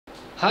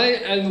Hi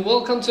and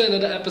welcome to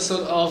another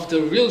episode of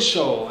The Real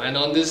Show. And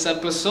on this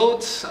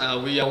episode,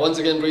 we are once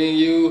again bringing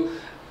you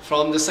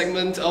from the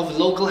segment of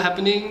local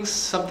happenings,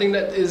 something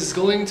that is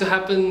going to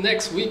happen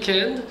next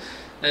weekend.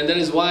 And that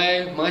is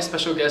why my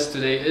special guest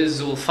today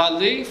is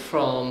Zulfadli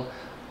from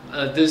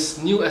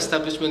this new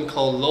establishment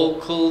called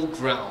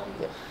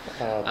LokalGround.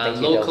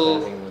 Thank you for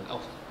having me.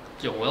 Oh,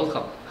 you're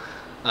welcome.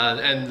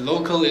 And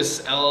local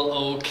is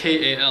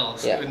L-O-K-A-L,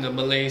 so Yeah. in the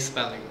Malay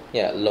spelling.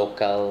 Yeah,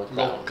 local.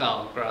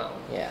 LokalGround.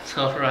 Yeah.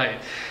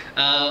 Alright.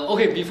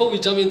 Okay, before we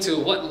jump into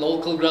what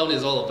LokalGround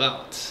is all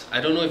about,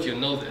 I don't know if you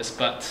know this,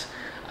 but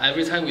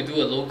every time we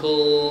do a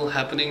local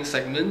happening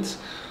segment,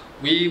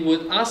 we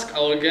would ask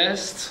our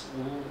guests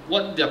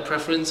what their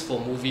preference for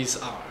movies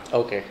are.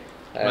 Okay.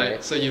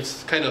 Right? So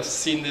you've kind of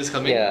seen this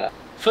coming. Yeah.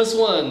 First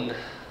one,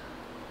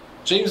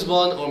 James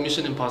Bond or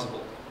Mission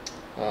Impossible?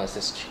 Oh, this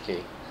is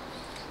tricky.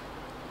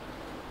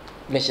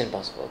 Mission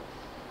Impossible.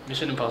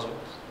 Mission Impossible.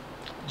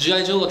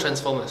 G.I. Joe or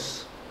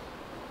Transformers?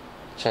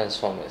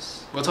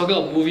 Transformers. We're talking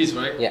about movies,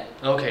 right? Yeah.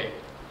 Okay.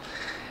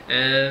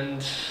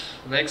 And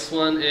next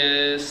one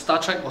is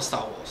Star Trek or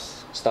Star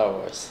Wars? Star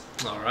Wars.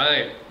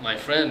 Alright, my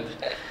friend.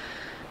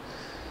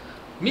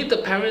 Meet the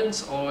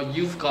Parents or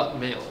You've Got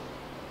Mail?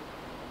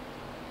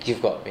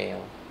 You've Got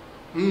Mail.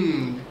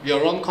 You're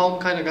a rom-com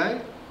kind of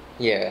guy?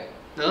 Yeah.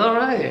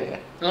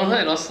 Alright.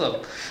 Alright,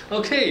 awesome.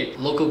 Okay,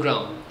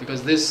 LokalGround,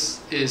 because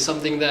this is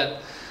something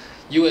that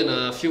you and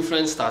a few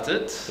friends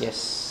started.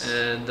 Yes.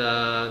 And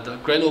the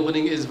grand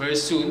opening is very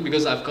soon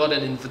because I've got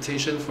an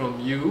invitation from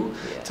you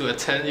to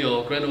attend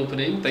your grand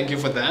opening. Thank you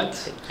for that.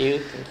 Thank you.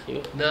 Thank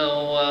you.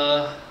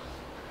 Now,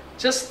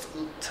 just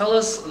tell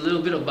us a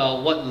little bit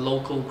about what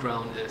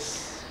LokalGround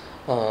is.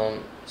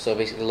 So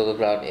basically,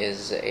 LokalGround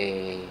is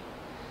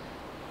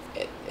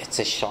it's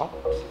a shop.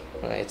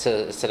 Right?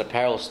 It's an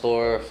apparel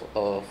store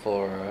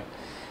for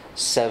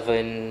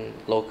 7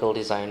 local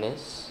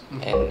designers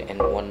and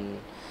one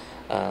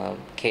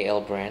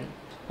KL brand.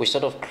 We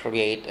sort of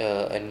create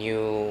a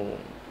new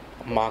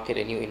market,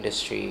 a new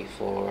industry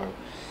for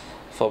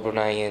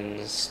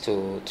Bruneians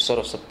to sort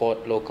of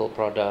support local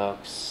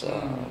products,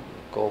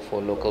 go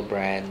for local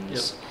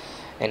brands,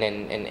 and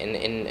then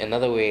in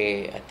another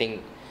way, I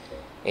think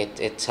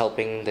it's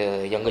helping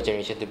the younger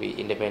generation to be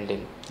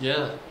independent.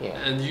 Yeah. Yeah.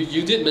 And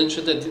you did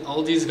mention that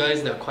all these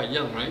guys, they're quite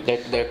young, right?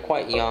 They're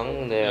quite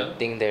young. I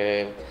think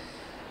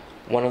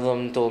one of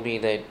them told me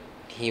that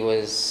he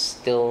was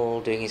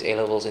still doing his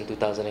A-levels in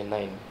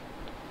 2009.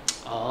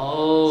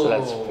 Oh. So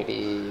that's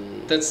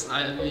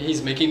pretty...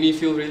 He's making me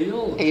feel really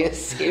old. Yes,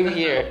 same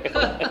here.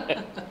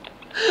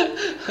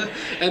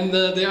 And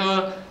there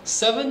are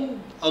 7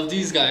 of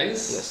these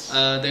guys. Yes.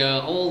 They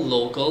are all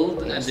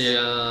local, Yes. and they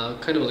are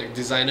kind of like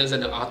designers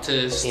and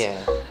artists. Yeah.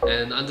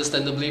 And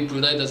understandably,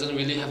 Brunei doesn't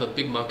really have a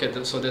big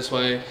market, so that's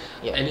why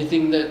Yeah.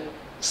 anything that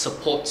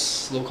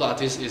supports local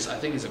artists I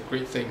think is a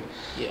great thing.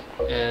 Yeah.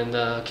 And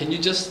can you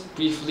just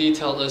briefly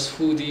tell us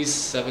who these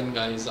 7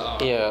 guys are?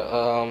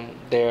 Yeah.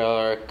 There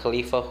are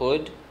Khalifa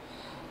Hood,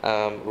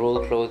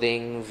 Roll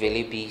Clothing,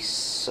 Villy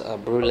Beast,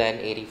 Brulan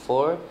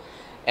 84,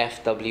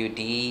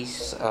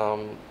 FWDs,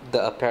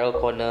 the Apparel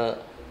Corner,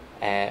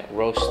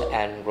 Roast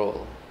and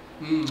Roll.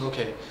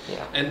 Okay.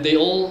 Yeah. And they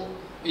all,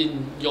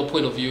 in your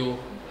point of view,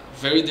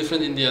 very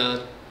different in their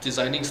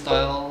designing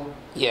style.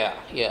 Yeah.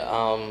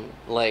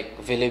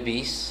 Like Villy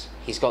Beast,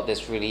 he's got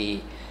this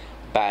really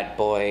bad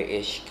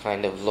boy-ish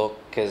kind of look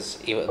because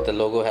the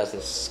logo has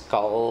this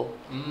skull.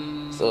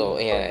 So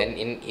yeah,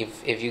 and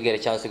if you get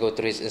a chance to go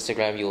through his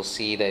Instagram, you'll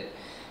see that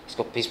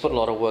he's put a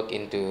lot of work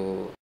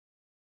into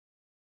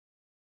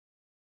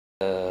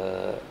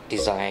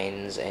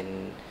designs,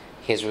 and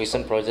his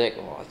recent project,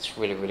 it's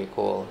really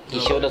cool. He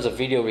showed us a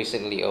video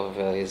recently of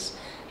his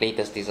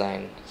latest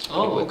design.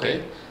 Oh,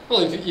 okay.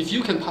 Well, if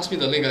you can pass me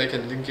the link, I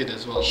can link it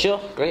as well. Sure,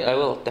 great. I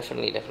will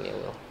definitely I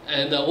will.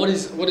 And what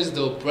is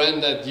the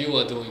brand that you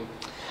are doing?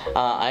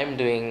 I'm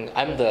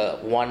the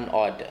one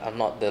odd. I'm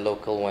not the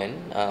local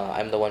one.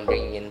 I'm the one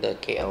bringing in the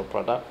KL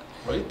product,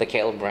 Right. the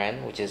KL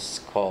brand, which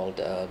is called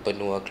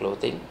Benua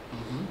Clothing.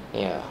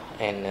 Yeah,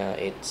 and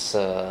it's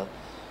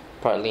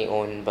partly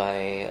owned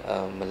by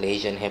a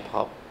Malaysian hip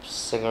hop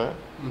singer.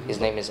 His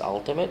name is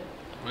Ultimate.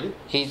 Right.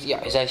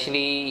 He's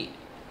actually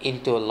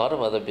into a lot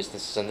of other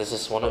businesses, and this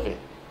is one of it.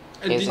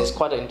 And He's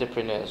quite an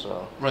entrepreneur as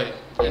well. Right.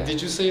 Yeah. And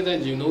did you say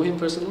that you know him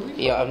personally?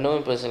 Yeah, I've known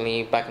him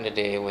personally back in the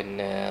day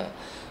when I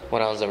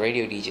was a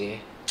radio DJ.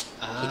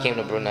 He came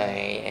to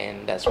Brunei,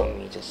 and that's when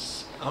we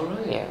just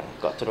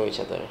got to know each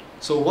other.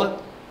 So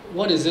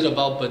what is it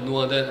about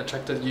Benua that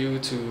attracted you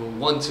to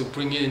want to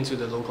bring it into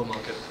the local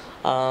market?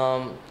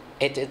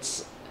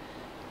 It's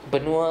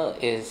Benua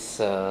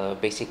is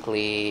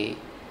basically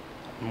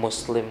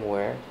Muslim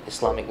wear,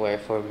 Islamic wear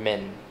for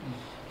men.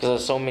 Because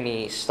there's so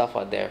many stuff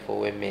out there for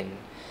women.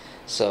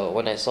 So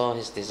when I saw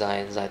his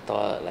designs, I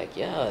thought like,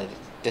 yeah,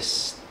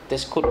 this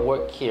could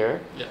work here.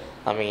 Yeah.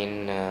 I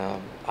mean,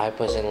 I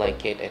personally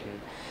like it,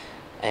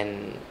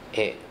 and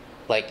it,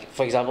 like,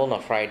 for example, on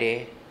a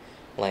Friday,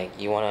 like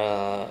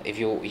if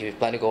you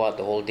plan to go out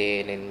the whole day,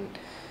 and then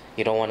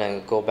you don't want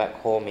to go back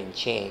home and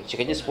change, you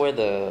can just wear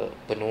the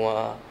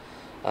Benua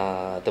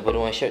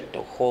shirt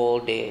the whole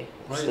day.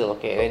 It's Right. still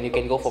okay, and you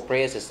can go for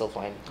prayers. It's still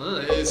fine.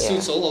 It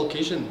suits all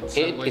occasions.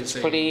 It's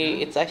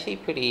pretty. It's actually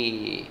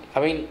pretty. I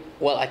mean,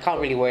 well, I can't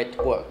really wear it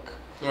to work.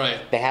 Right.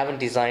 They haven't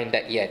designed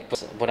that yet.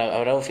 But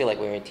I don't feel like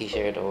wearing a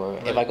t-shirt, or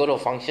if Right. I go to a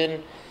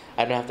function,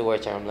 I don't have to wear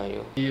Charam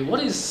Melayu.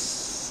 What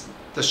is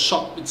the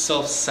shop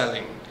itself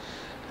selling?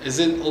 Is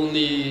it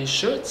only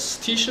shirts,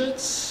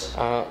 t-shirts?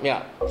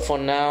 Yeah. For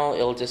now,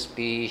 it'll just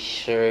be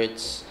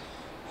shirts,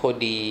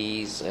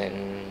 hoodies,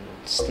 and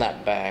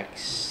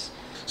snapbacks.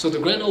 So the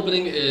grand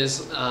opening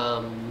is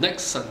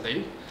next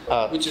Sunday,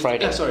 which is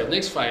Friday.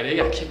 next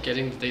Friday. I keep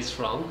getting the dates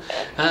wrong.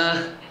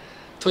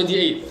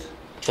 28th.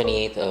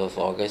 28th of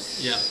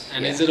August. Yeah.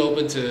 And is it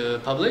open to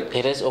public?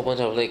 It is open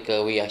to public.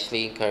 We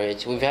actually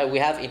encourage. We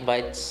have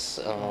invites.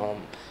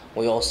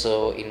 We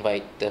also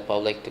invite the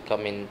public to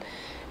come in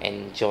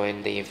and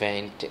join the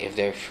event if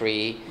they're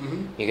free.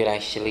 You can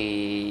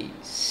actually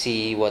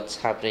see what's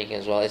happening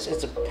as well.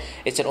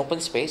 It's an open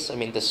space. I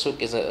mean, the Souk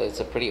is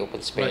a pretty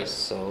open space. Right.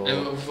 So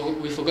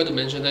And we forgot to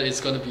mention that it's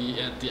going to be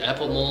at the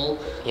Apple Mall,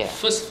 Yeah.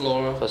 first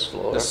floor, First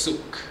floor. the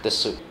Souk. the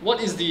Souk. What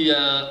is the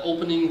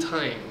opening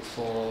time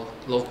for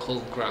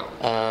LokalGround?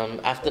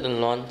 After the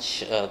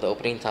launch, the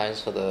opening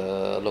times for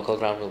the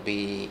LokalGround will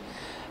be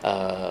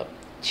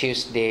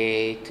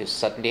Tuesday to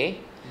Sunday,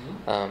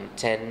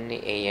 10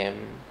 a.m.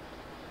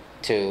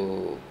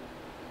 to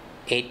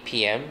 8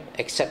 p.m.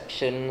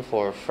 exception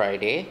for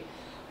Friday,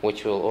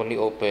 which will only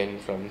open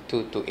from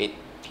 2 to 8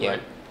 p.m.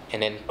 Right.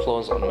 and then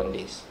close on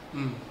Mondays.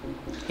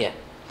 Yeah.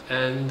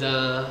 And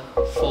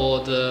for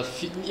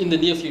in the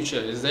near future,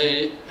 is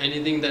there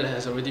anything that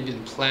has already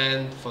been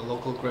planned for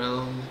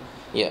LokalGround?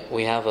 Yeah,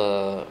 we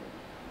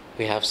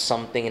have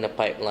something in the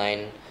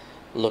pipeline,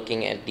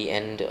 looking at the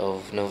end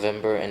of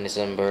November and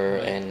December,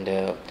 Right.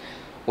 and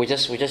we're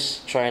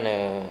just trying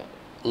to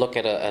look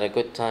at a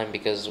good time,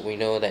 because we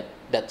know that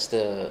that's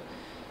the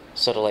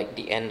sort of like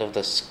the end of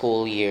the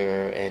school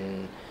year,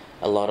 and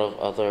a lot of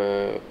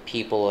other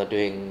people are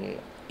doing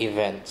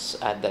events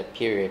at that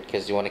period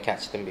because you want to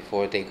catch them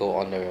before they go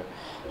on their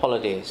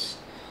holidays.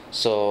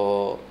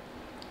 So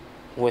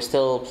we're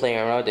still playing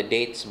around the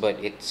dates, but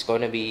it's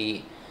going to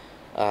be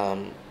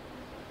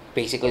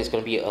basically it's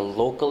going to be a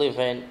local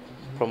event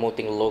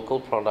promoting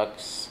local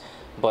products,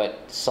 but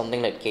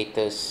something that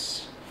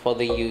caters for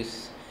the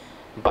youth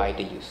by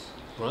the youth.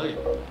 Right.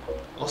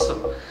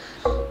 Awesome.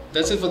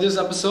 That's it for this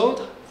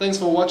episode. Thanks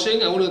for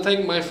watching. I want to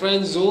thank my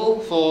friend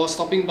Zul for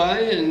stopping by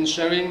and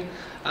sharing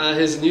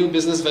his new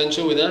business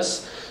venture with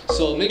us.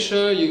 So make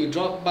sure you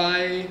drop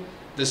by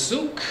the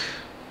Souk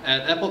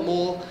at Airport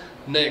Mall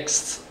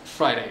next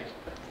Friday.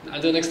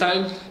 Until next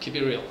time, keep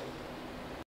it real.